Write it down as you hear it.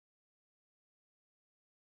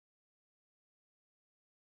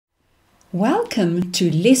Welcome to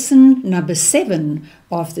lesson number 7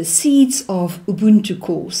 of the Seeds of Ubuntu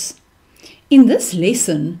course. In this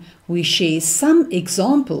lesson, we share some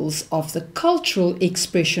examples of the cultural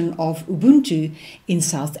expression of Ubuntu in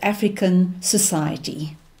South African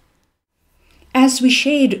society. As we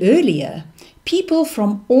shared earlier, people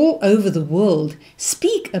from all over the world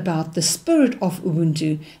speak about the spirit of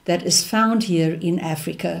Ubuntu that is found here in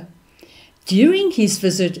Africa. During his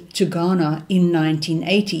visit to Ghana in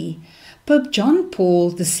 1980, Pope John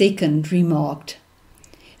Paul II remarked,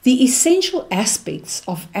 "The essential aspects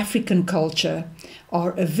of African culture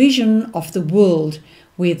are a vision of the world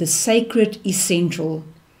where the sacred is central,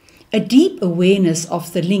 a deep awareness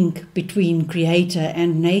of the link between creator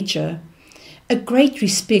and nature, a great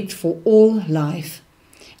respect for all life,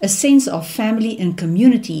 a sense of family and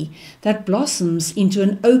community that blossoms into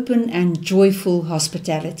an open and joyful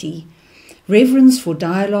hospitality, reverence for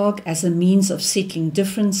dialogue as a means of settling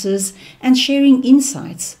differences and sharing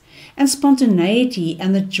insights, and spontaneity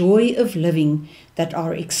and the joy of living that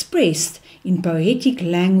are expressed in poetic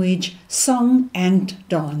language, song and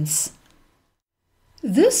dance."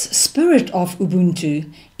 This spirit of Ubuntu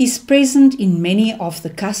is present in many of the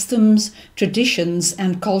customs, traditions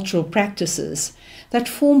and cultural practices that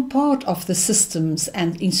form part of the systems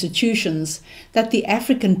and institutions that the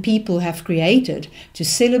African people have created to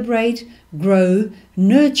celebrate, grow,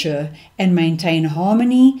 nurture and maintain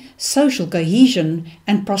harmony, social cohesion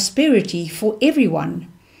and prosperity for everyone,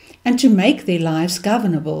 and to make their lives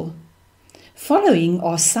governable. Following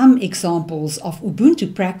are some examples of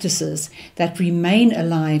Ubuntu practices that remain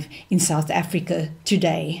alive in South Africa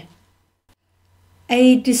today.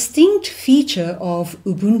 A distinct feature of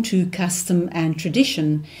Ubuntu custom and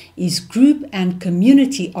tradition is group and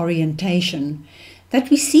community orientation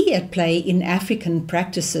that we see at play in African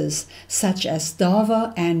practices such as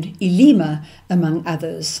Dava and Ilima, among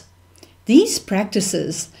others. These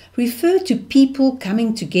practices refer to people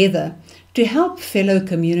coming together to help fellow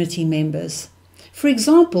community members. For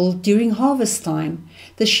example, during harvest time,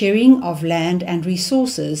 the sharing of land and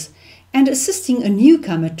resources, and assisting a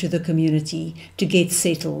newcomer to the community to get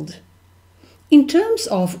settled. In terms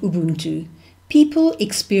of Ubuntu, people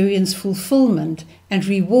experience fulfillment and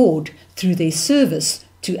reward through their service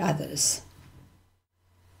to others.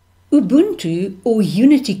 Ubuntu, or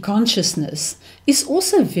unity consciousness, is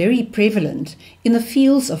also very prevalent in the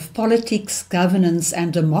fields of politics, governance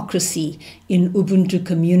and democracy in Ubuntu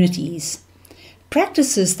communities.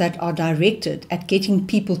 Practices that are directed at getting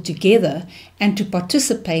people together and to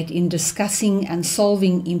participate in discussing and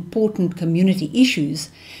solving important community issues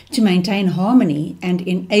to maintain harmony and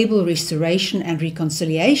enable restoration and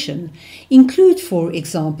reconciliation include, for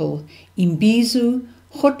example, Imbizo,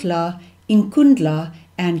 Khotla, Inkundla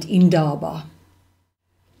and Indaba.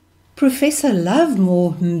 Professor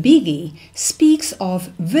Lovemore Mbigi speaks of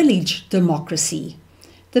village democracy,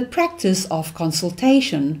 the practice of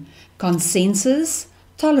consultation, consensus,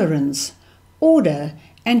 tolerance, order,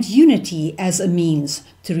 and unity as a means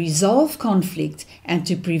to resolve conflict and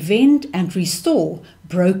to prevent and restore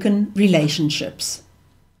broken relationships.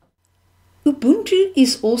 Ubuntu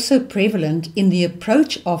is also prevalent in the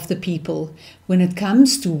approach of the people when it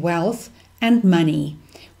comes to wealth and money,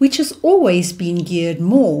 which has always been geared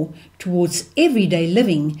more towards everyday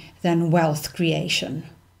living than wealth creation.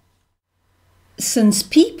 Since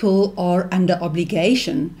people are under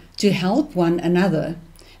obligation to help one another,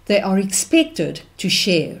 they are expected to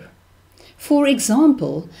share. For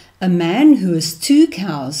example, a man who has 2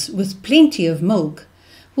 cows with plenty of milk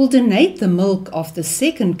will donate the milk of the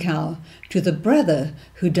second cow to the brother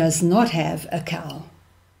who does not have a cow.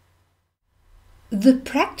 The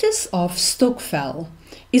practice of stokvel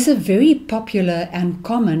is a very popular and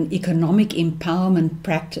common economic empowerment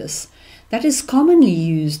practice that is commonly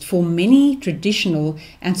used for many traditional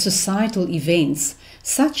and societal events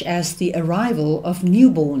such as the arrival of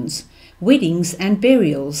newborns, weddings and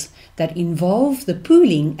burials that involve the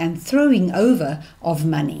pooling and throwing over of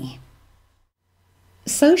money.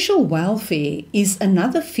 Social welfare is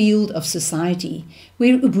another field of society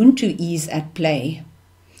where Ubuntu is at play.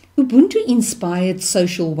 Ubuntu-inspired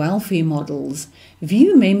social welfare models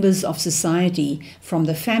view members of society from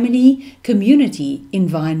the family, community,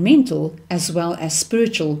 environmental, as well as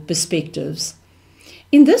spiritual perspectives.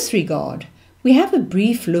 In this regard, we have a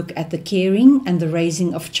brief look at the caring and the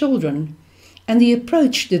raising of children, and the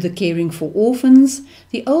approach to the caring for orphans,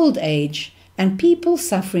 the old age, and people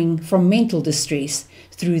suffering from mental distress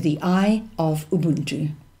through the eye of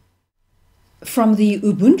Ubuntu. From the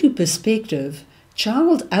Ubuntu perspective,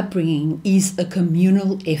 child upbringing is a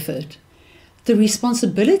communal effort. The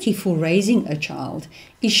responsibility for raising a child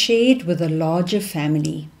is shared with a larger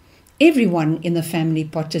family, Everyone in the family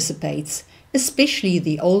participates, especially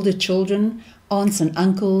the older children, aunts and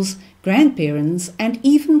uncles, grandparents, and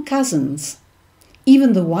even cousins.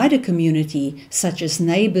 Even the wider community, such as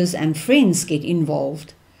neighbors and friends, get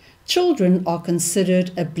involved. Children are considered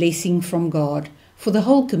a blessing from God for the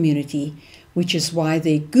whole community, which is why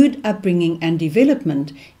their good upbringing and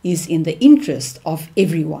development is in the interest of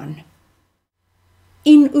everyone.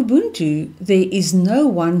 In Ubuntu, there is no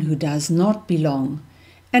one who does not belong,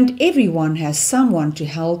 and everyone has someone to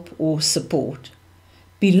help or support.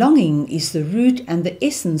 Belonging is the root and the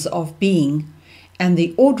essence of being, and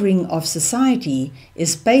the ordering of society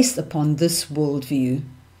is based upon this worldview.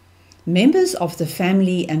 Members of the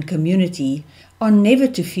family and community are never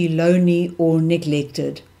to feel lonely or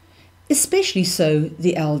neglected, especially so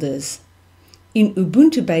the elders. In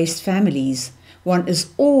Ubuntu-based families, one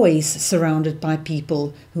is always surrounded by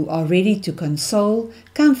people who are ready to console,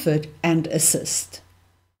 comfort, and assist.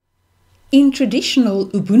 In traditional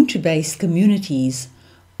Ubuntu-based communities,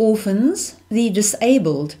 orphans, the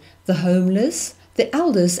disabled, the homeless, the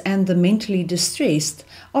elders, and the mentally distressed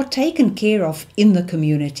are taken care of in the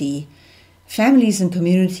community. Families and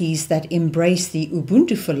communities that embrace the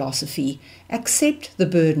Ubuntu philosophy accept the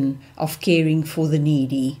burden of caring for the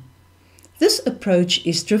needy. This approach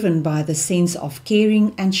is driven by the sense of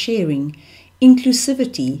caring and sharing,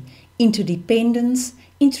 inclusivity, interdependence,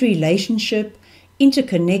 interrelationship,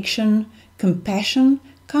 interconnection, compassion,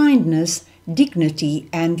 kindness, dignity,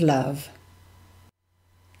 and love.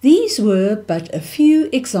 These were but a few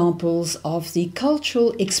examples of the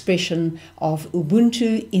cultural expression of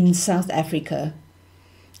Ubuntu in South Africa.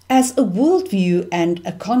 As a worldview and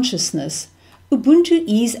a consciousness, Ubuntu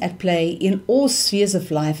is at play in all spheres of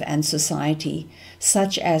life and society,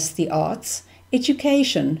 such as the arts,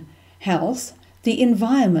 education, health, the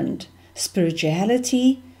environment,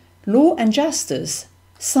 spirituality, law and justice,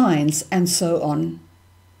 science, and so on.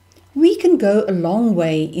 We can go a long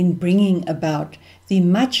way in bringing about the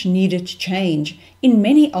much-needed change in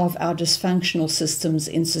many of our dysfunctional systems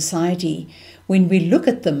in society when we look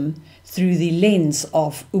at them through the lens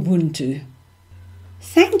of Ubuntu.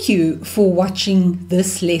 Thank you for watching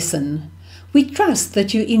this lesson. We trust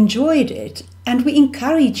that you enjoyed it, and we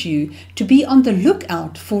encourage you to be on the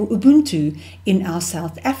lookout for Ubuntu in our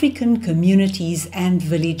South African communities and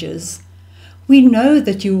villages. We know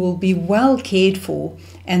that you will be well cared for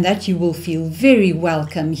and that you will feel very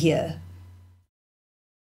welcome here.